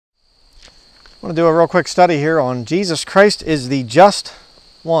I want to do a real quick study here on Jesus Christ is the just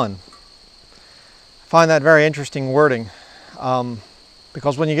one. I find that very interesting wording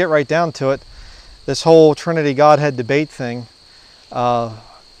because when you get right down to it, this whole Trinity Godhead debate thing,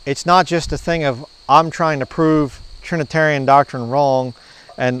 it's not just a thing of I'm trying to prove Trinitarian doctrine wrong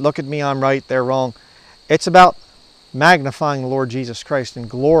and look at me, I'm right, they're wrong. It's about magnifying the Lord Jesus Christ and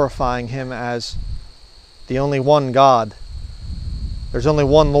glorifying Him as the only one God. There's only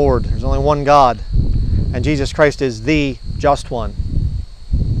one Lord, there's only one God, and Jesus Christ is the just one.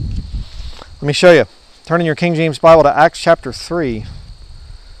 Let me show you. Turn in your King James Bible to Acts chapter 3.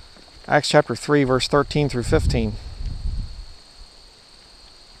 Acts chapter 3, verse 13 through 15.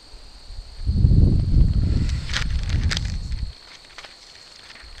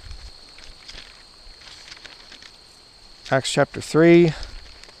 Acts chapter 3,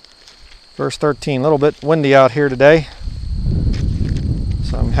 verse 13. A little bit windy out here today,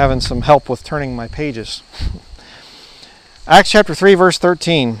 so I'm having some help with turning my pages. Acts chapter 3, verse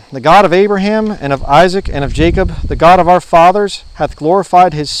 13. The God of Abraham and of Isaac and of Jacob, the God of our fathers, hath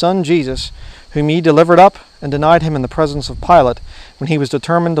glorified his Son Jesus, whom ye delivered up and denied him in the presence of Pilate, when he was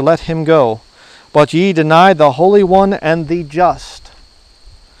determined to let him go. But ye denied the Holy One and the just,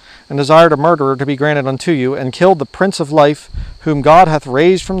 and desired a murderer to be granted unto you, and killed the Prince of Life, whom God hath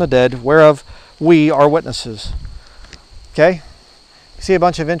raised from the dead, whereof we are witnesses. Okay? You see a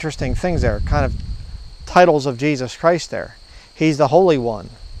bunch of interesting things there, kind of titles of Jesus Christ there. He's the Holy One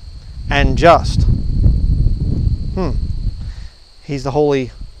and just. He's the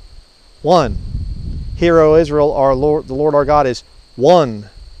Holy One. Hear, O Israel, our Lord, the Lord our God is one.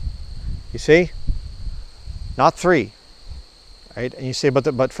 You see? Not three. Right? And you say, but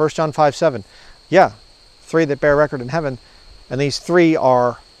 1 John 5:7. Yeah, three that bear record in heaven, and these three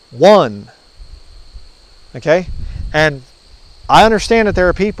are one. Okay? And I understand that there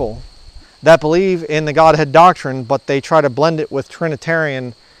are people that believe in the Godhead doctrine, but they try to blend it with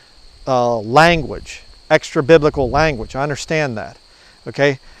Trinitarian language, extra biblical language. I understand that.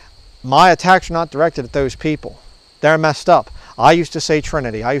 Okay? My attacks are not directed at those people. They're messed up. I used to say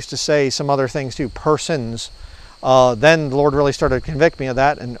Trinity. I used to say some other things too, persons. Then the Lord really started to convict me of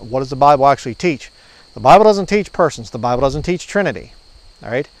that. And what does the Bible actually teach? The Bible doesn't teach persons. The Bible doesn't teach Trinity.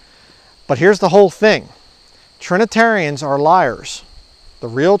 All right? But here's the whole thing. Trinitarians are liars. The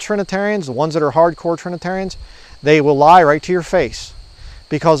real Trinitarians, the ones that are hardcore Trinitarians, they will lie right to your face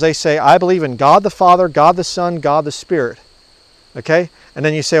because they say, I believe in God the Father, God the Son, God the Spirit. Okay? And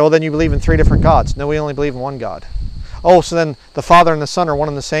then you say, well, then you believe in three different gods. No, we only believe in one God. Oh, so then the Father and the Son are one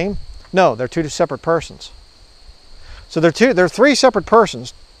and the same? No, they're two separate persons. So they're three separate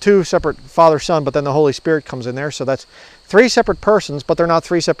persons, two separate Father, Son, but then the Holy Spirit comes in there. So that's three separate persons, but they're not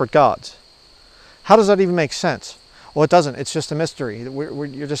three separate gods. How does that even make sense? Well, it doesn't. It's just a mystery.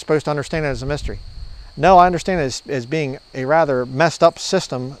 You're just supposed to understand it as a mystery. No, I understand it as being a rather messed up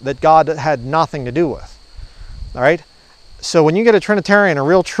system that God had nothing to do with. All right? So when you get a Trinitarian, a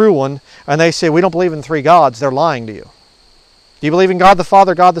real true one, and they say, we don't believe in three gods, they're lying to you. Do you believe in God the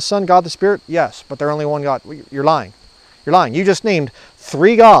Father, God the Son, God the Spirit? Yes, but they're only one God. You're lying. You're lying. You just named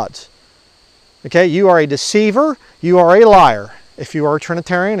three gods. Okay? You are a deceiver. You are a liar. If you are a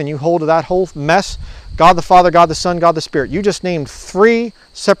Trinitarian and you hold to that whole mess, God the Father, God the Son, God the Spirit. You just named three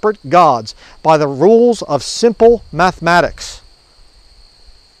separate gods by the rules of simple mathematics.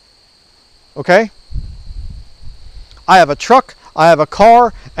 Okay? I have a truck, I have a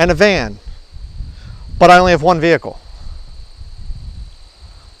car, and a van. But I only have one vehicle.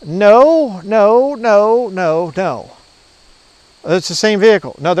 No. It's the same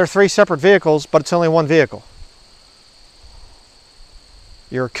vehicle. No, they're three separate vehicles, but it's only one vehicle.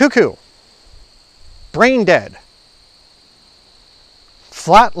 You're cuckoo. Brain dead.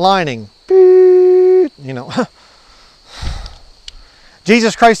 Flatlining. You know.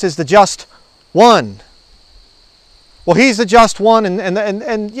 Jesus Christ is the just one. Well, He's the just one,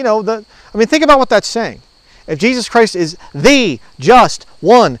 and you know, I mean, think about what that's saying. If Jesus Christ is the just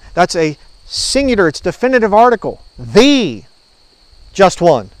one, that's a singular, it's definitive article. The just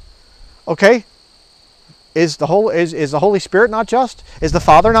one. Okay? Is the Holy Spirit not just? Is the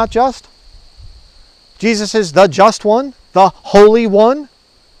Father not just? Jesus is the just one, the Holy One.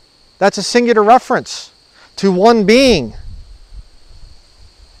 That's a singular reference to one being.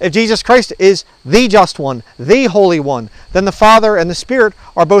 If Jesus Christ is the just one, the Holy One, then the Father and the Spirit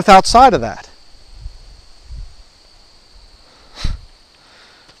are both outside of that.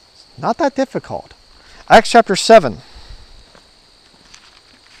 Not that difficult. Acts chapter 7.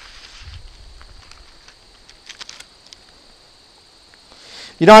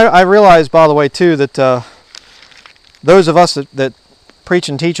 You know, I realize, by the way, too, that those of us that preach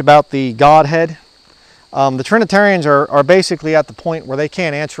and teach about the Godhead. The Trinitarians are basically at the point where they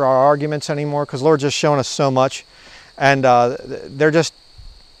can't answer our arguments anymore because the Lord's just shown us so much. And they're just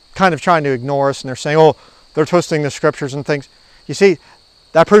kind of trying to ignore us, and they're saying, oh, they're twisting the scriptures and things. You see,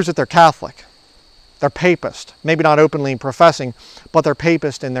 that proves that they're Catholic. They're papist. Maybe not openly professing, but they're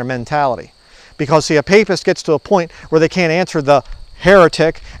papist in their mentality. Because, see, a papist gets to a point where they can't answer the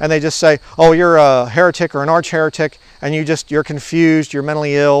heretic, and they just say, oh, you're a heretic or an arch heretic, and you're confused, you're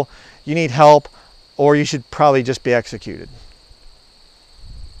mentally ill, you need help, or you should probably just be executed.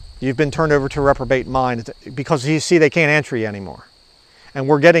 You've been turned over to a reprobate mind because, you see, they can't answer you anymore. And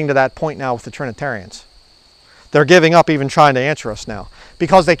we're getting to that point now with the Trinitarians. They're giving up even trying to answer us now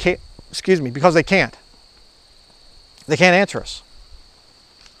because they can't. Because they can't. They can't answer us.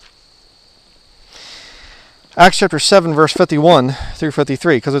 Acts chapter 7, verse 51 through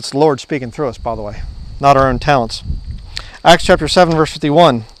 53, because it's the Lord speaking through us, by the way, not our own talents. Acts chapter 7, verse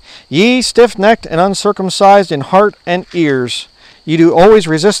 51. Ye stiff-necked and uncircumcised in heart and ears, ye do always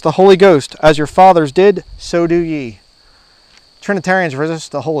resist the Holy Ghost, as your fathers did, so do ye. Trinitarians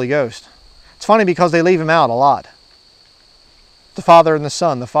resist the Holy Ghost. It's funny because they leave him out a lot. The Father and the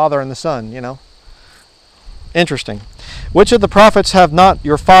Son, the Father and the Son, you know. Interesting. Which of the prophets have not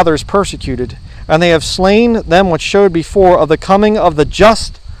your fathers persecuted? And they have slain them which showed before of the coming of the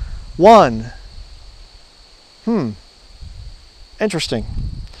just one. Interesting.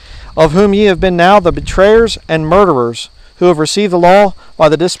 Of whom ye have been now the betrayers and murderers, who have received the law by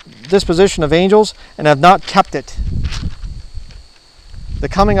the disposition of angels, and have not kept it. The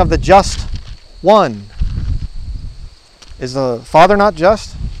coming of the just one. Is the Father not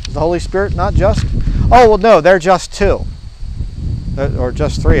just? Is the Holy Spirit not just? Oh, well, no, they're just two. Or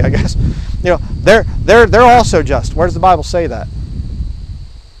just three, I guess. You know, they're also just. Where does the Bible say that?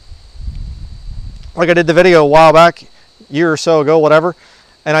 Like I did the video a while back, a year or so ago, whatever,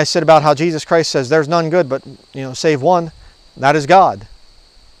 and I said about how Jesus Christ says, there's none good but, save one. That is God.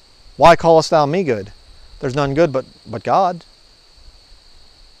 Why callest thou me good? There's none good but God.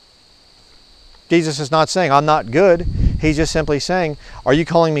 Jesus is not saying, I'm not good. He's just simply saying, are you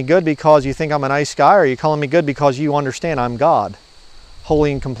calling me good because you think I'm a nice guy, or are you calling me good because you understand I'm God?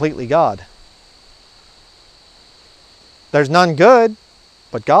 Wholly and completely God. There's none good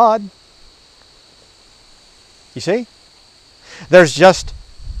but God. You see? There's just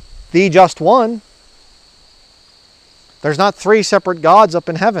the just one. There's not three separate gods up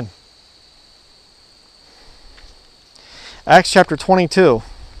in heaven. Acts chapter 22.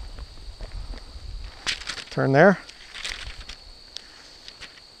 Turn there.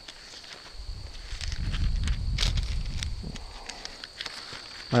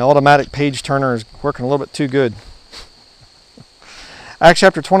 My automatic page turner is working a little bit too good. Acts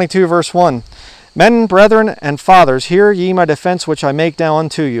chapter 22, verse 1. Men, brethren, and fathers, hear ye my defense which I make now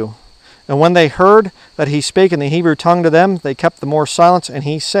unto you. And when they heard that he spake in the Hebrew tongue to them, they kept the more silence, and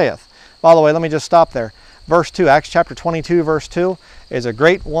he saith. By the way, let me just stop there. Verse 2, Acts chapter 22, verse 2, is a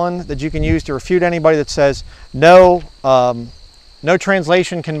great one that you can use to refute anybody that says no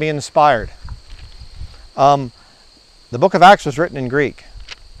translation can be inspired. The book of Acts was written in Greek,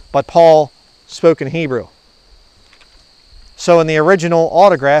 but Paul spoke in Hebrew. So in the original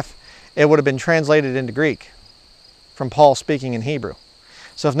autograph, it would have been translated into Greek from Paul speaking in Hebrew.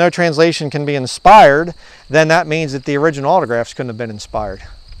 So if no translation can be inspired, then that means that the original autographs couldn't have been inspired.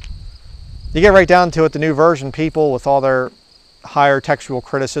 You get right down to it, the New Version people with all their higher textual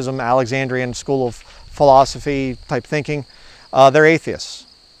criticism, Alexandrian school of philosophy type thinking, they're atheists.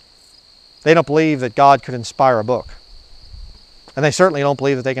 They don't believe that God could inspire a book. And they certainly don't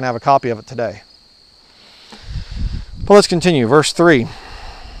believe that they can have a copy of it today. But let's continue. Verse 3.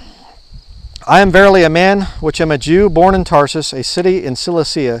 I am verily a man which am a Jew, born in Tarsus, a city in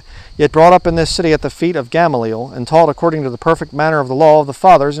Cilicia, yet brought up in this city at the feet of Gamaliel, and taught according to the perfect manner of the law of the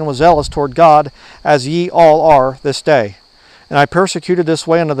fathers, and was zealous toward God, as ye all are this day. And I persecuted this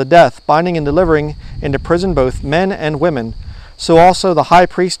way unto the death, binding and delivering into prison both men and women. So also the high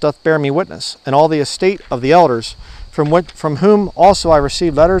priest doth bear me witness, and all the estate of the elders, from whom also I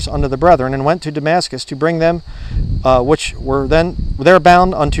received letters unto the brethren, and went to Damascus to bring them which were then there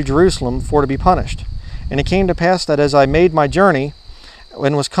bound unto Jerusalem for to be punished. And it came to pass that as I made my journey,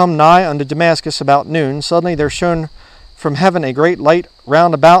 and was come nigh unto Damascus about noon, suddenly there shone from heaven a great light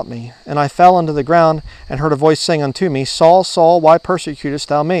round about me, and I fell unto the ground, and heard a voice saying unto me, Saul, Saul, why persecutest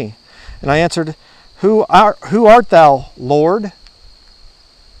thou me? And I answered, Who art thou, Lord?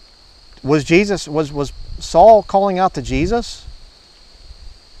 Was Saul calling out to Jesus?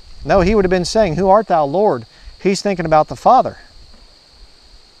 No, he would have been saying, Who art thou, Lord? He's thinking about the Father.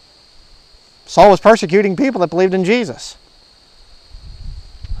 Saul was persecuting people that believed in Jesus.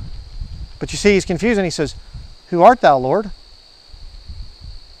 But you see, he's confused, and he says, who art thou, Lord?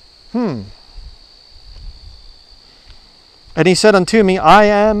 And he said unto me, I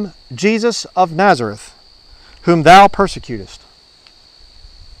am Jesus of Nazareth, whom thou persecutest.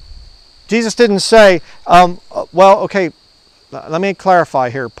 Jesus didn't say, well, okay, let me clarify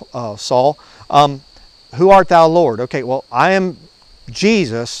here, Saul. Who art thou, Lord? Okay, well, I am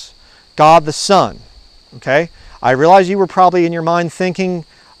Jesus, God the Son. Okay? I realize you were probably in your mind thinking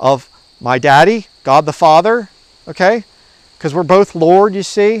of my daddy, God the Father. Okay? Because we're both Lord, you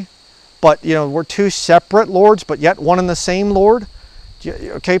see. But, you know, we're two separate Lords, but yet one and the same Lord.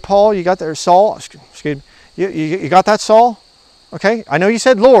 Okay, Paul, you got that? Saul, excuse me. You got that, Saul? Okay? I know you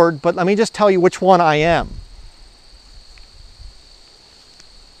said Lord, but let me just tell you which one I am.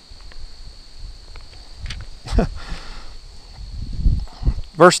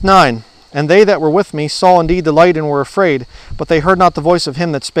 Verse 9, and they that were with me saw indeed the light and were afraid, but they heard not the voice of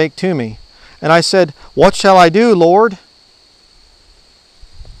him that spake to me. And I said, what shall I do, Lord?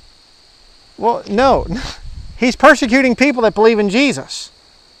 Well, no. He's persecuting people that believe in Jesus.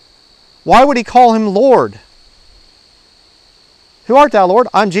 Why would he call him Lord? Who art thou, Lord?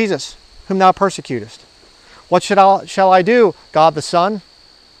 I'm Jesus, whom thou persecutest. What shall I do, God the Son?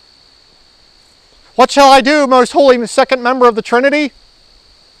 What shall I do, most holy second member of the Trinity?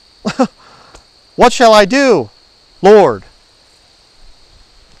 What shall I do, Lord?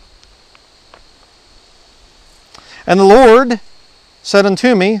 And the Lord said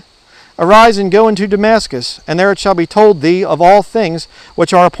unto me, arise and go into Damascus, and there it shall be told thee of all things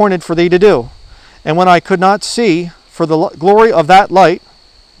which are appointed for thee to do. And when I could not see for the glory of that light,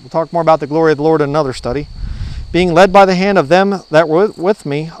 we'll talk more about the glory of the Lord in another study, being led by the hand of them that were with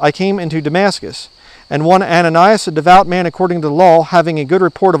me, I came into Damascus. And one Ananias, a devout man according to the law, having a good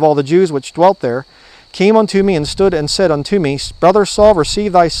report of all the Jews which dwelt there, came unto me and stood and said unto me, Brother Saul,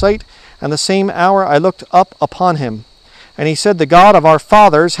 receive thy sight. And the same hour I looked up upon him. And he said, the God of our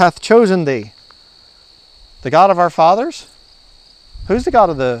fathers hath chosen thee. The God of our fathers? Who's the God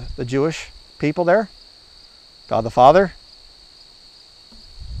of the Jewish people there? God the Father?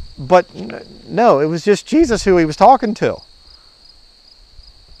 But no, it was just Jesus who he was talking to.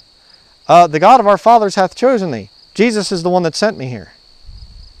 The God of our fathers hath chosen thee. Jesus is the one that sent me here.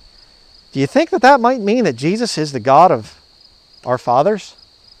 Do you think that might mean that Jesus is the God of our fathers?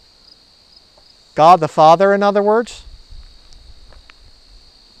 God the Father, in other words?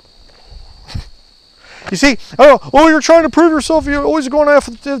 You see, you're trying to prove yourself. You're always going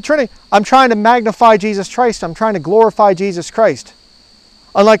after the Trinity. I'm trying to magnify Jesus Christ. I'm trying to glorify Jesus Christ.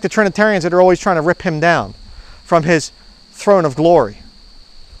 Unlike the Trinitarians that are always trying to rip him down from his throne of glory.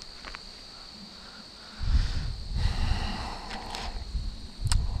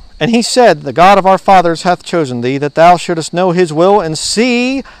 And he said, the God of our fathers hath chosen thee, that thou shouldest know his will, and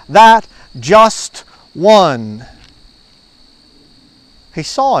see that just one. He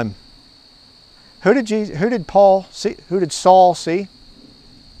saw him. Who did Paul see? Who did Saul see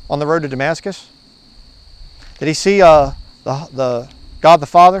on the road to Damascus? Did he see the God the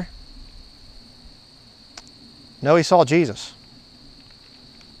Father? No, he saw Jesus.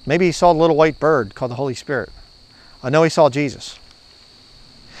 Maybe he saw a little white bird called the Holy Spirit. I know he saw Jesus.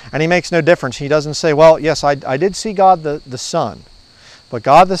 And he makes no difference. He doesn't say, well, yes, I did see God the Son, but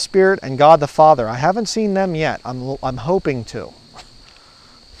God the Spirit and God the Father, I haven't seen them yet. I'm hoping to.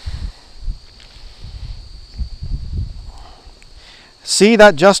 See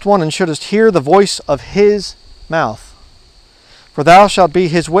that just one, and shouldest hear the voice of his mouth. For thou shalt be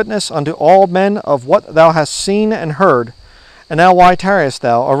his witness unto all men of what thou hast seen and heard. And now why tarriest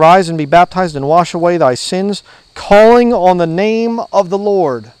thou? Arise and be baptized and wash away thy sins, calling on the name of the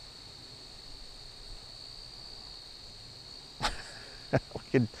Lord. We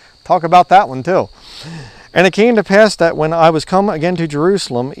could talk about that one too. And it came to pass that when I was come again to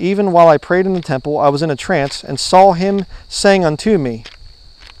Jerusalem, even while I prayed in the temple, I was in a trance, and saw him saying unto me,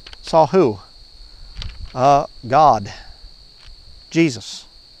 saw who? God. Jesus.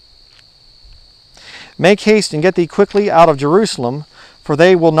 Make haste and get thee quickly out of Jerusalem, for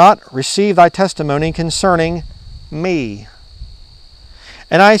they will not receive thy testimony concerning me.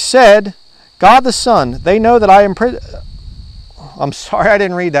 And I said, God the Son, they know that I am... I'm sorry, I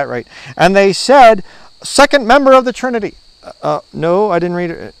didn't read that right. And they said, second member of the Trinity. No, I didn't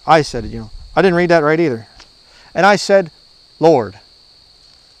read it. I said it, I didn't read that right either. And I said, Lord.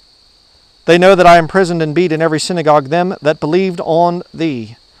 They know that I imprisoned and beat in every synagogue them that believed on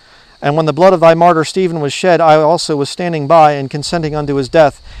thee. And when the blood of thy martyr Stephen was shed, I also was standing by and consenting unto his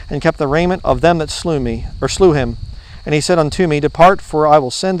death, and kept the raiment of them that slew him. And he said unto me, depart, for I will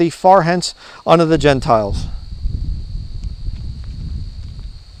send thee far hence unto the Gentiles.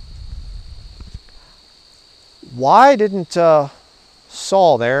 why didn't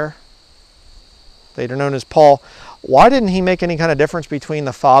Saul there, later known as Paul, why didn't he make any kind of difference between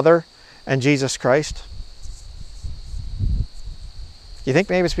the Father and Jesus Christ? You think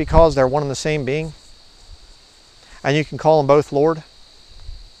maybe it's because they're one and the same being? And you can call them both Lord?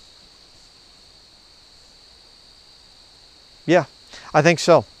 Yeah, I think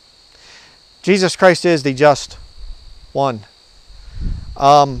so. Jesus Christ is the just one.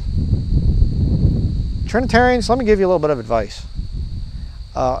 Trinitarians, let me give you a little bit of advice.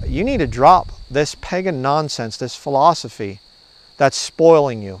 You need to drop this pagan nonsense, this philosophy that's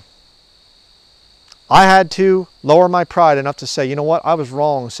spoiling you. I had to lower my pride enough to say, you know what, I was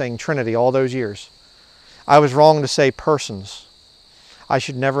wrong saying Trinity all those years. I was wrong to say persons. I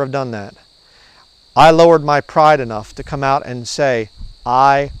should never have done that. I lowered my pride enough to come out and say,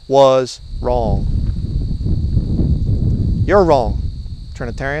 I was wrong. You're wrong,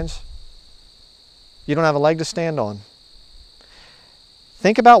 Trinitarians. You don't have a leg to stand on.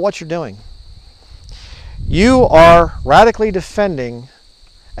 Think about what you're doing. You are radically defending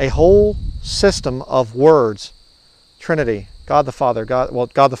a whole system of words. Trinity, God the Father,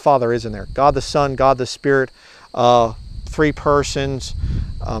 God the Father is in there. God the Son, God the Spirit, three persons,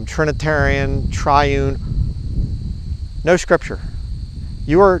 Trinitarian, triune. No scripture.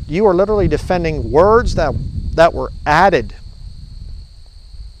 You are literally defending words that were added.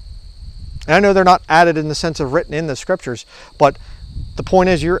 And I know they're not added in the sense of written in the scriptures, but the point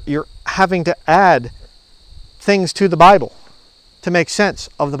is you're having to add things to the Bible to make sense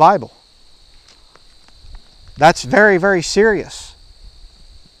of the Bible. That's very, very serious.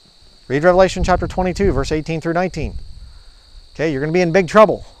 Read Revelation chapter 22, verse 18 through 19. Okay, you're going to be in big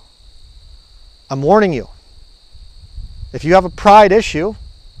trouble. I'm warning you. If you have a pride issue,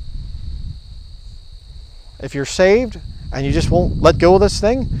 if you're saved and you just won't let go of this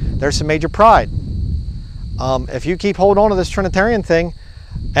thing, there's some major pride. If you keep holding on to this Trinitarian thing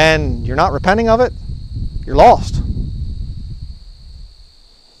and you're not repenting of it, you're lost.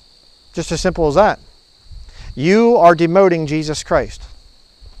 Just as simple as that. You are demoting Jesus Christ.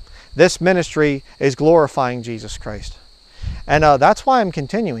 This ministry is glorifying Jesus Christ. And that's why I'm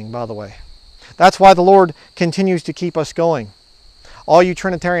continuing, by the way. That's why the Lord continues to keep us going. All you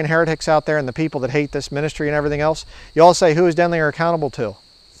Trinitarian heretics out there and the people that hate this ministry and everything else, you all say, who is Denlinger accountable to?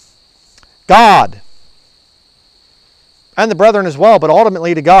 God. And the brethren as well, but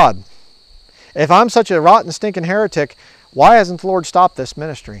ultimately to God. If I'm such a rotten, stinking heretic, why hasn't the Lord stopped this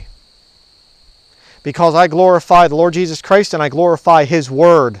ministry? Because I glorify the Lord Jesus Christ and I glorify His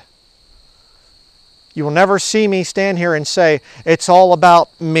Word. You will never see me stand here and say, it's all about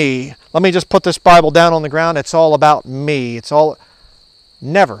me. Let me just put this Bible down on the ground. It's all about me. It's all...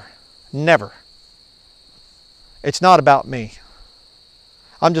 Never. Never. It's not about me.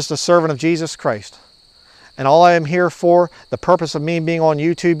 I'm just a servant of Jesus Christ. And all I am here for, the purpose of me being on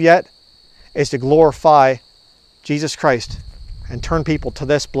YouTube yet, is to glorify Jesus Christ and turn people to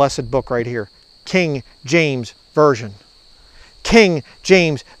this blessed book right here. King James Version. King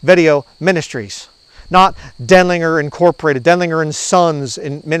James Video Ministries. Not Denlinger Incorporated, Denlinger and Sons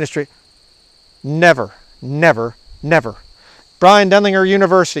in ministry. Never, never, never. Brian Denlinger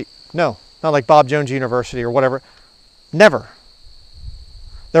University. No, not like Bob Jones University or whatever. Never.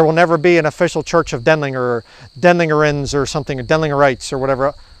 There will never be an official church of Denlinger or Denlingerins or something, or Denlingerites or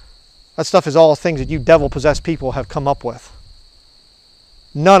whatever. That stuff is all things that you devil-possessed people have come up with.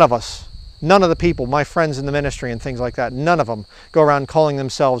 None of us, none of the people, my friends in the ministry and things like that, none of them go around calling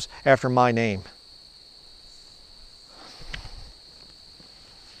themselves after my name.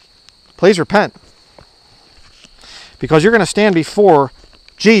 Please repent. Because you're going to stand before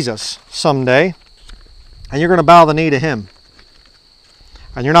Jesus someday and you're going to bow the knee to Him.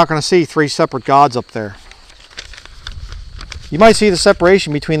 And you're not going to see three separate gods up there. You might see the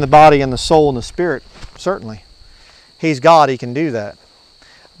separation between the body and the soul and the spirit, certainly. He's God, He can do that.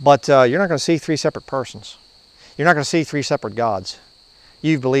 But you're not going to see three separate persons. You're not going to see three separate gods.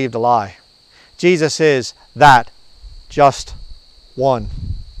 You've believed a lie. Jesus is that just one.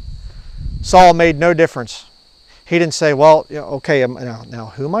 Saul made no difference. He didn't say, well, okay,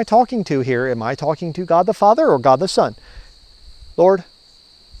 now who am I talking to here? Am I talking to God the Father or God the Son? Lord,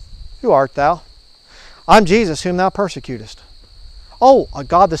 who art thou? I'm Jesus whom thou persecutest. Oh,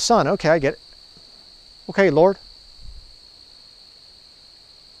 God the Son. Okay, I get it. Okay, Lord.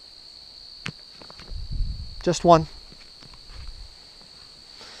 Just one.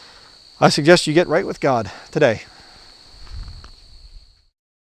 I suggest you get right with God today.